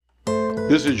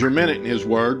This is your Minute in His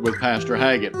Word with Pastor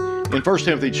Haggett. In 1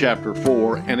 Timothy chapter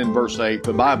 4 and in verse 8,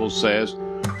 the Bible says,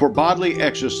 "For bodily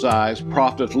exercise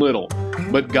profiteth little,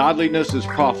 but godliness is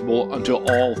profitable unto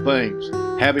all things,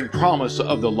 having promise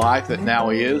of the life that now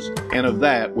is and of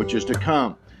that which is to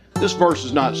come." This verse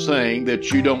is not saying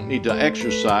that you don't need to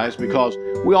exercise, because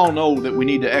we all know that we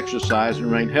need to exercise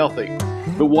and remain healthy.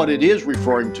 But what it is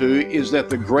referring to is that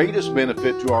the greatest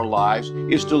benefit to our lives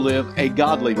is to live a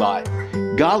godly life.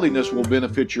 Godliness will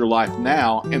benefit your life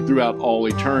now and throughout all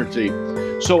eternity.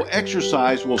 So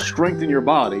exercise will strengthen your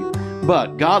body,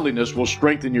 but godliness will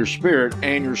strengthen your spirit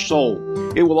and your soul.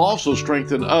 It will also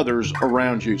strengthen others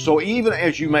around you. So even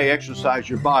as you may exercise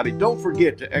your body, don't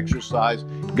forget to exercise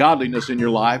godliness in your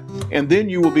life, and then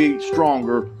you will be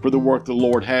stronger for the work the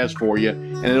Lord has for you,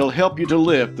 and it'll help you to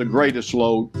lift the greatest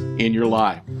load in your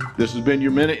life. This has been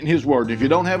your Minute in His Word. If you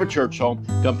don't have a church home,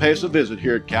 come pay us a visit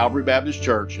here at Calvary Baptist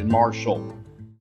Church in Marshall.